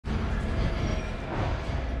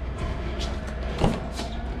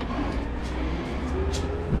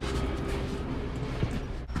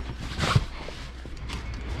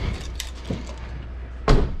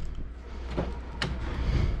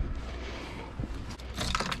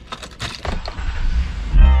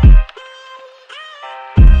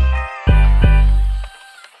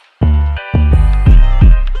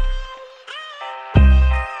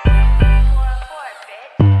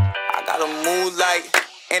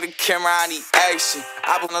and the camera, I need action.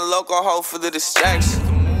 I was on the local hoe for the distraction.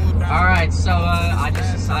 Alright, so I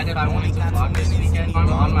just decided I wanted to vlog this weekend.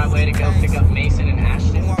 I'm on my way to go pick up Mason and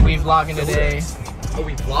Ashton. We vlogging today. Are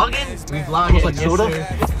we vlogging? We vlogging. Like soda?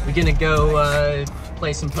 We're gonna go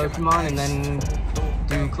play some Pokemon and then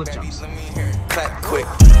do cliff jumps. Clap quick.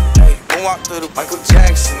 Hey, walk through the Michael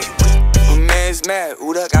Jackson. My man's mad.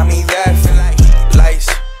 Ooh, that got me laughing. Lights,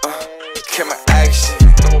 camera action.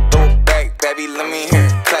 Throw it back, baby, let me hear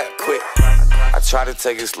it. Clap quick. I try to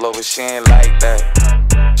take it slow, but she ain't like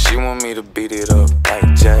that. She want me to beat it up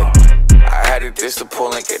like Jack. I had to dish the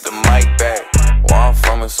pull and get the mic back. Where I'm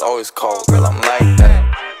from, it's always cold, girl, I'm like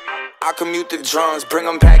that. I commute the drums, bring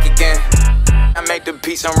them back again. I make the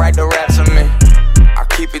beats and write the raps I'm in. I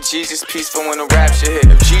keep it Jesus peaceful when the rapture hit.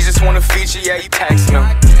 If Jesus wanna feature, yeah, you taxing him.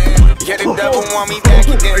 Yeah, the devil want me back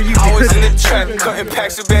again. I was in the trap, cutting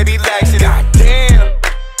packs with baby laxity. Goddamn,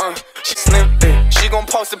 she slim thick. She gon'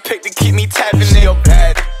 post a pic to keep me tapping in your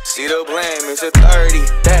pad. See the blame, it's a 30.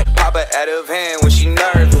 That papa out of hand when she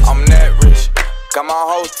nervous. I'm that rich. Got my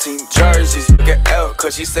whole team jerseys. Look at L,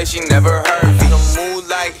 cause she say she never heard me. The mood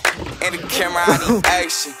like, and the camera, I need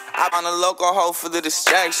action. I'm on the local hoe for the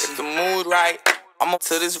distraction. If the mood right, I'm up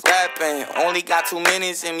to this rapping. Only got 2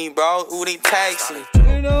 minutes in me, bro. Who they taxing?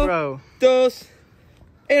 Bro. Dos.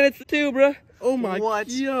 And it's 2, bro. Oh my god.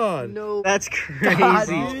 No. That's crazy.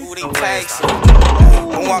 Who they taxing?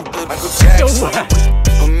 Walk through Michael Jackson.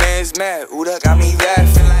 My man's mad. Ooh, that got me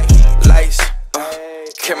laughing. Lights,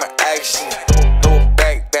 camera action. Throw it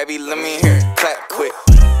back, baby, let me hear it. Clap quick.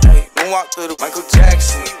 Hey, walk through the Michael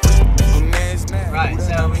Jackson. My man's mad. Right,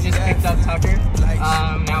 so we just picked up Tucker.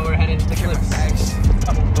 Now we're headed to the cliffs.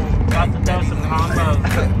 Got to throw some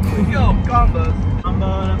combos. Yo, combos. Combo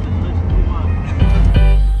up and listen to one.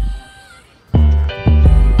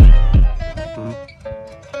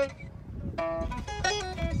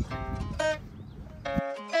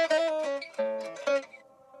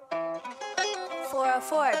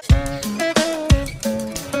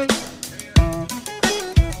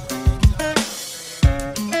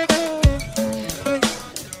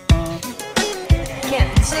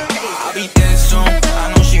 I'll be dead soon,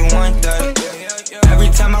 I know she want that. Every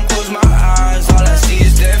time I close my eyes, all I see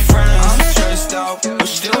is dead friends. I'm stressed out, but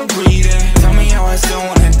still breathing. Tell me how I still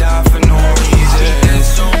wanna die for no reason. I'll be dead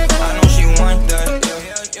soon, I know she want that.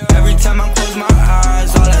 Every time I close my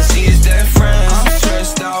eyes, all I see is dead friends. I'm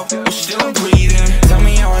stressed out, but still breathing. Tell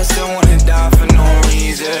me how I still wanna die for no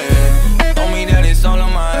reason. Told me that it's all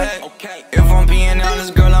in my head. If I'm being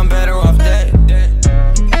honest, girl, I'm better off dead.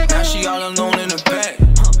 Now she all alone in the bed.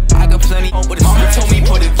 I got plenty hope, but mama told me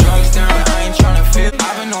put the drugs down. I ain't tryna feel.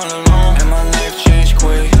 I've been all alone, and my life changed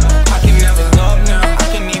quick. I can never love now. I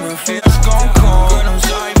can even feel it's gone cold. Girl, I'm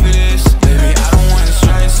sorry for this, baby. I don't wanna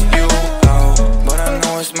stress you out, but I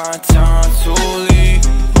know it's my time to leave.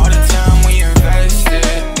 All the time we invested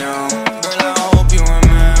now, girl, I hope you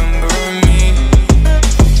remember me.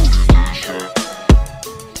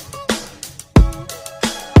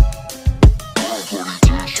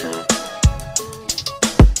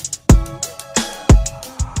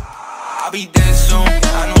 I'll be dead soon,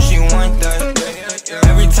 I know she want that.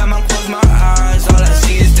 Every time I close my eyes, all I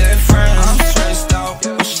see is dead friends. I'm stressed out,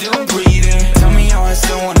 but still breathing. Tell me how I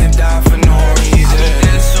still wanna die for no reason. I'll be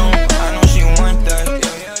dead soon, I know she want that.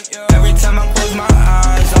 Every time I close my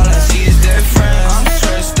eyes, all I see is dead friends. I'm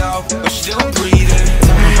stressed out, but still breathing.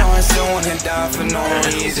 Tell me how I still wanna die for no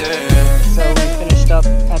reason. So we finished up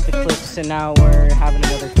at the cliffs and now we're having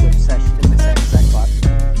another cliff session in the same exact spot.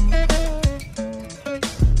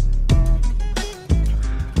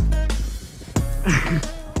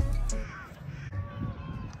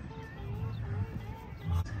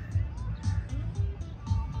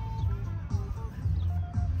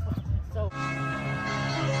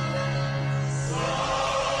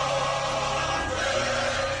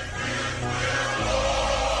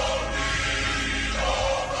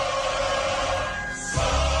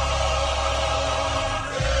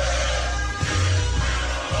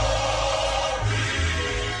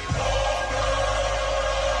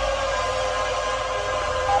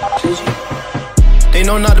 They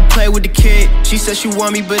know not to play with the kid. She said she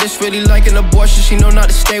want me, but it's really like an abortion. She know not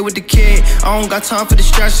to stay with the kid. I don't got time for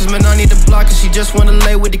distractions, man, I need to block her. She just wanna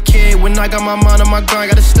lay with the kid. When I got my mind on my grind,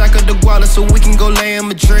 got a stack of the guala so we can go lay in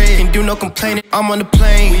Madrid. Can't do no complaining, I'm on the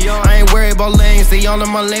plane. I ain't worried about lanes, they all in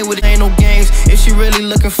my lane with it, ain't no games. If she really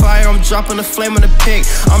looking fire, I'm dropping a flame on the pic.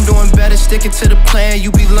 I'm doing better, sticking to the plan.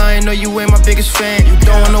 You be lying, no, you ain't my biggest fan. You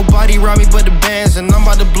don't want nobody around me but the bands, and I'm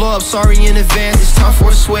about to blow up, sorry in advance. It's time for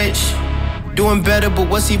a switch. Doing better, but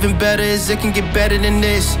what's even better is it can get better than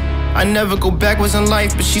this. I never go backwards in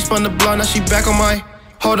life, but she spun the block, now she back on my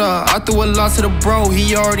Hold up, I threw a lot to the bro,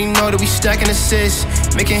 he already know that we stacking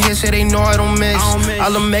assists. Making hits so they know I don't miss.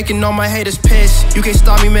 I'm making all my haters piss. You can't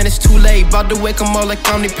stop me, man, it's too late. About to wake them up like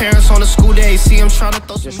I'm the parents on a school day. See, I'm trying to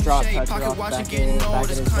throw some shade. Pocket watching, getting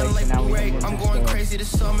old, it's kinda like great. I'm going crazy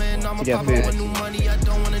this summer and I'm about to want new money. I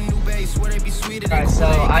don't want a new base, where they be sweeter than Alright, so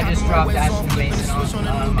I just dropped Ashton and Mason off.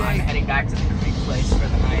 I'm heading back to the Creek place for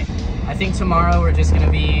the night. I think tomorrow we're just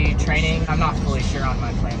gonna be training. I'm not fully sure on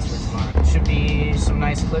my plans for tomorrow. Should be some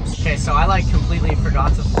nice clips. Okay, so I like completely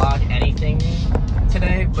forgot to vlog anything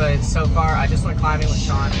today, but so far I just went climbing with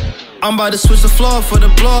Sean. I'm about to switch the floor for the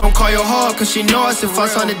blog. Don't call your hard, cause she knows if I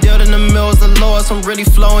sign the deal, then the mill's the lowest. I'm really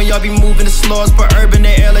flowing, y'all be moving the slowest. But urban,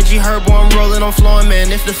 the air like G-Herbo, I'm rolling on flowing,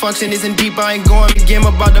 man. If the function isn't deep, I ain't going. The game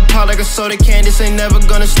about to pop like a soda can. This ain't never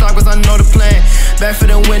gonna stop, cause I know the plan. Back for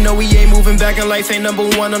the win, no, we ain't moving back in life. Ain't number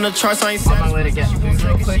one on the charts, I ain't on my way to get food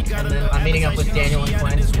real quick, and then I'm meeting up with Daniel and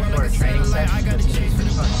Glenn for a training session.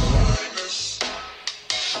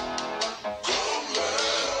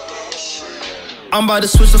 I'm about to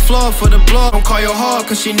switch the floor for the blog. Don't call your hard,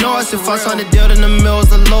 cause she knows if I sign the deal, then the mill's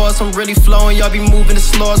the lowest. I'm really flowing, y'all be moving the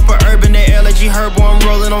slowest. But urban, the air like G-Herbo, I'm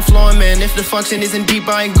rolling on flowing, man. If the function isn't deep,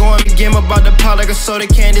 I ain't going. The game about to pop like a soda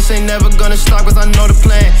can. This ain't never gonna stop, cause I know the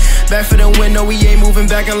plan. Back for the win, no, we ain't moving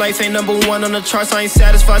back in life. Ain't number one on the charts, I ain't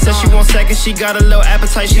satisfied. Said she want second, she got a little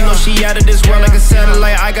appetite. She know she out of this world like a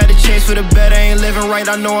satellite. I got to change for the better, ain't living right.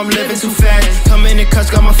 I know I'm living too fast. Come in the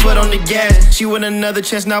cuts, got my foot on the gas. She want another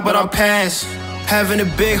chance now, but I'm past. Having a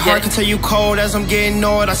big heart can tell you cold as I'm getting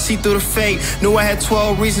old. I see through the fake. Knew I had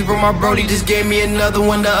 12 reasons, but my brody just gave me another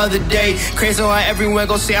one the other day. Crazy how everyone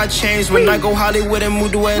gon' say I changed when I go Hollywood and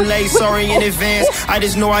move to LA. Sorry in advance, I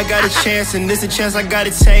just know I got a chance, and this a chance I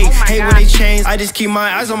gotta take. Hate when they change, I just keep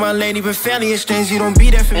my eyes on my lane. Even family exchange, you don't be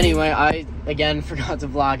there for me. Anyway, I again forgot to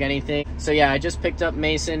vlog anything. So yeah, I just picked up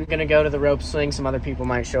Mason. Gonna go to the rope swing. Some other people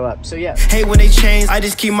might show up. So yeah. Hate when they change, I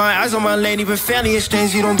just keep my eyes on my lane. Even family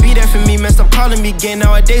exchange, you don't be there for me, man. Stop calling me gay.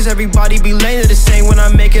 Nowadays everybody be lame to the same. When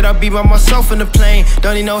I make it, I'll be by myself in the plane.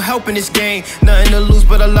 Don't need no help in this game. Nothing to lose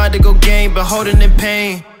but a lot to go gain. But holding in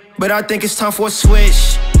pain. But I think it's time for a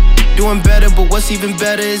switch. Doing better, but what's even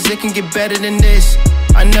better is it can get better than this.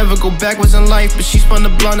 I never go backwards in life, but she spun the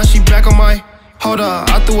block, now she back on my. Hold up,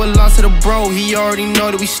 I threw a lot to the bro, he already know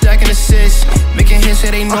that we stacking assists. Making hits so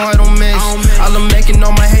they know I don't miss. I'm making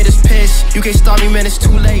all my haters piss. You can't stop me, man, it's too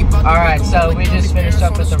late. Alright, so we just finished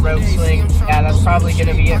up with the rope swing. Yeah, that's probably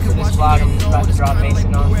gonna be it for this vlog. I'm just about to drop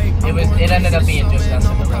Mason on. It ended up being just us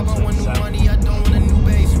in the rope swing,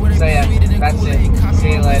 so yeah, that's it.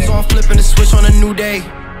 See you later. So I'm flipping the switch on a new day.